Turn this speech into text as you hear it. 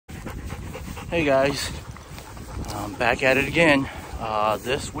Hey guys, I'm back at it again.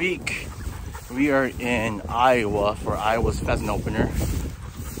 This week we are in Iowa for Iowa's pheasant opener.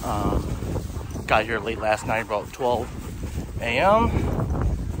 Got here late last night, about 12 a.m.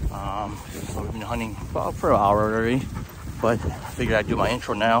 So we've been hunting about for an hour already, but I figured I'd do my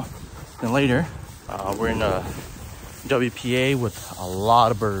intro now. Then later, we're in a WPA with a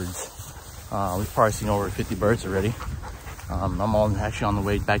lot of birds. We've probably seen over 50 birds already. I'm actually on the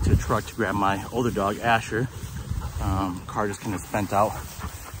way back to the truck to grab my older dog, Asher. Car just kind of spent out.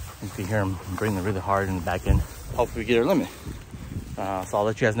 You can hear him breathing really hard in the back end. Hopefully we get our limit. So I'll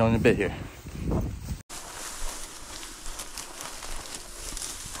let you guys know in a bit here.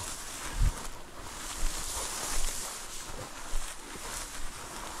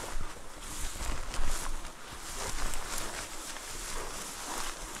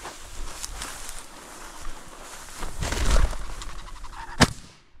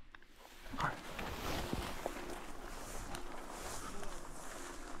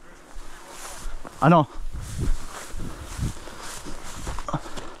 I know.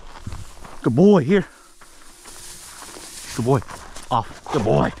 Good boy, here. Good boy. Off. Good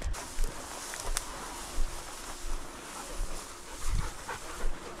boy.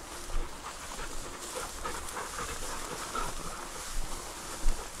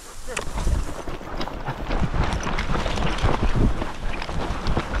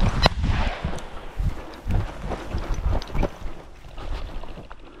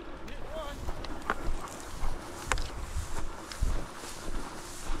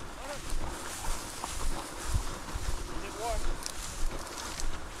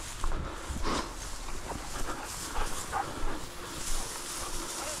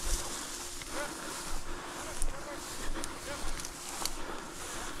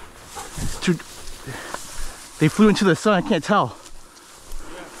 They flew into the sun, I can't tell.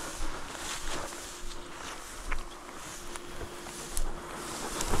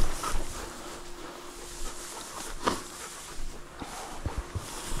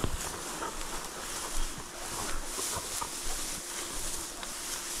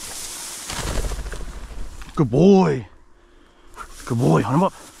 Good boy. Good boy, hunt him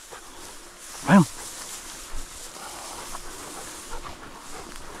up. Bam.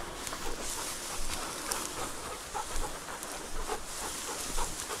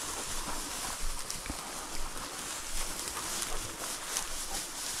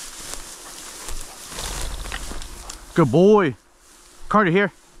 Good boy. Carter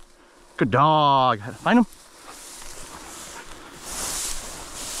here. Good dog. Find him.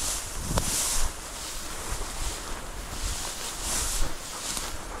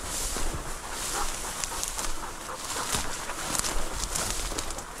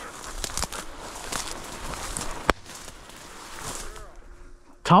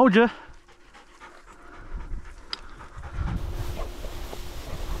 Told ya.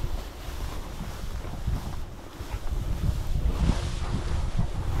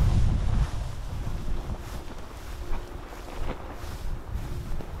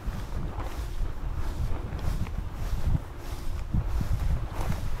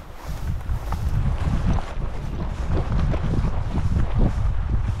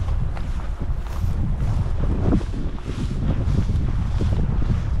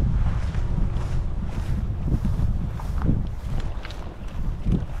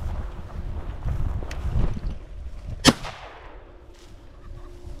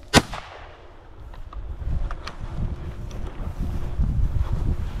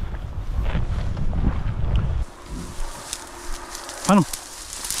 Find him.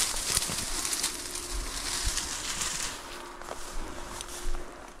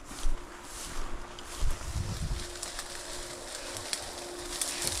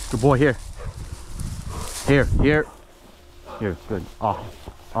 Good boy, here. Here. Here, good. Off.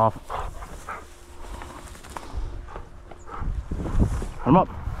 Put him up.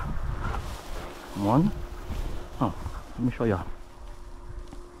 One. Oh, let me show you.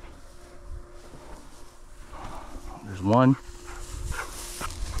 There's one.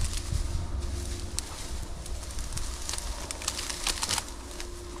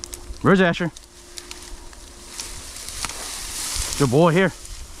 Where's Asher? Good boy, here.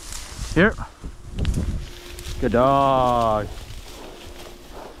 Here. Good dog.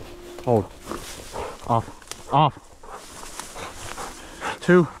 Hold. Off.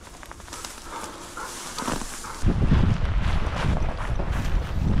 Two.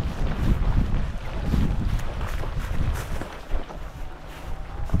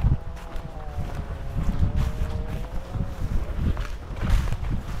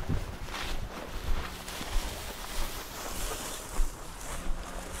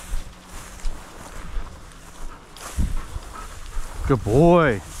 Good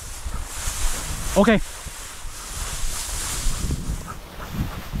boy. Okay.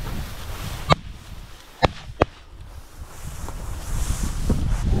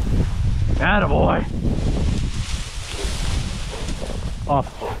 Attaboy.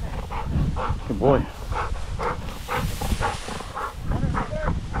 Off. Good boy.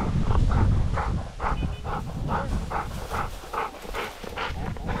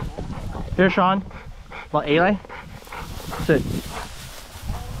 Here, Sean. About Eli. Sit.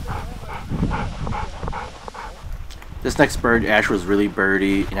 This next bird, Ash, was really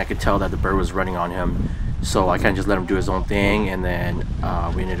birdy, and I could tell that the bird was running on him. So I kind of just let him do his own thing, and then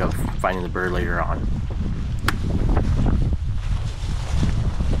we ended up finding the bird later on.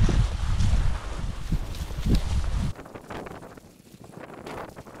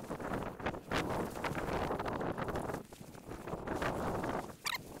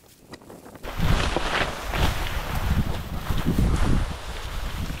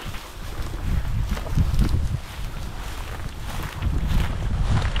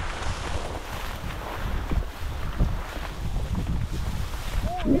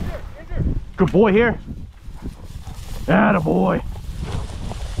 Good boy here. Attaboy.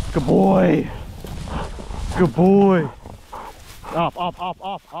 Good boy. Good boy.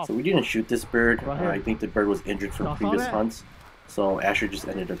 Off. So we didn't shoot this bird. I think the bird was injured from previous hunts. So Asher just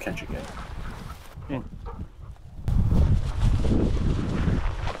ended up catching it. In.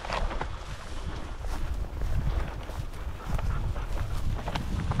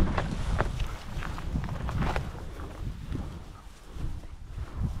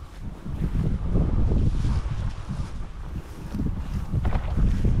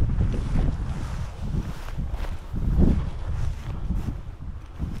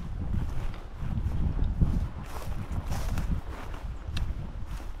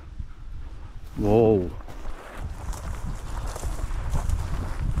 Whoa.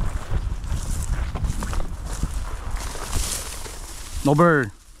 No bird.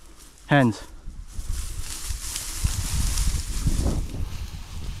 Hands.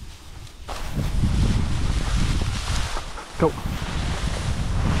 Go.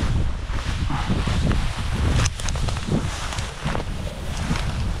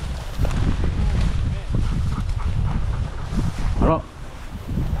 Hold up.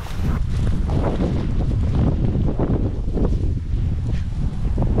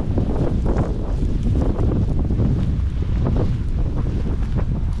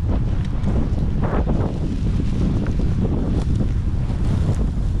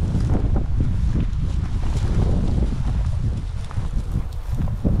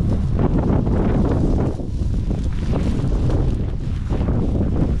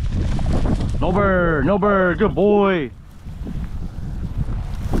 No bird, good boy.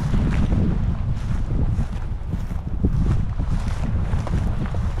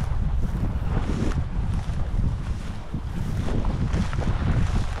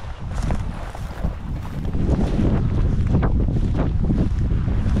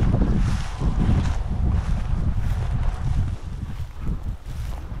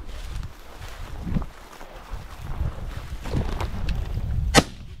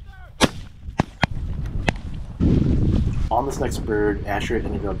 On this next bird, Asher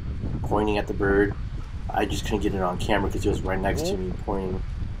ended up pointing at the bird. I just couldn't get it on camera because he was right next to me pointing.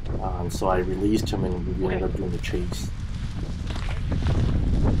 So I released him and we ended up doing the chase.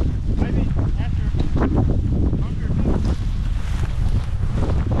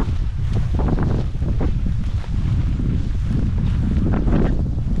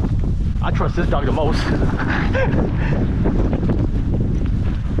 I trust this dog the most.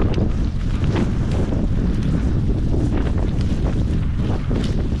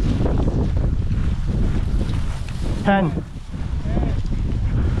 Ten.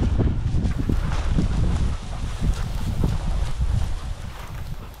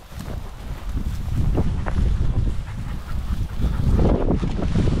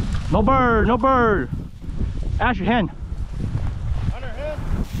 No bird, no bird. Asher, hen. Hunter, hen.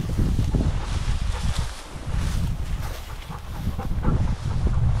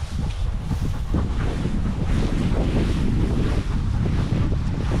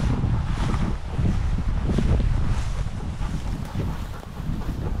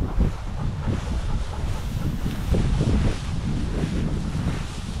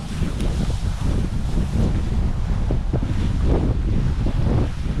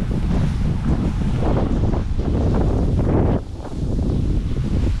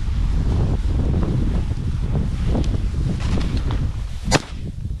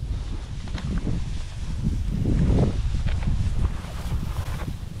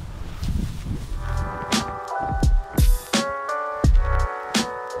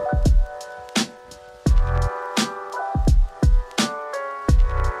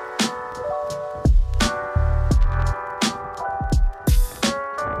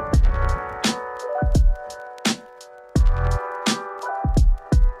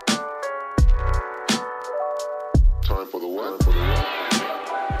 Time for the what?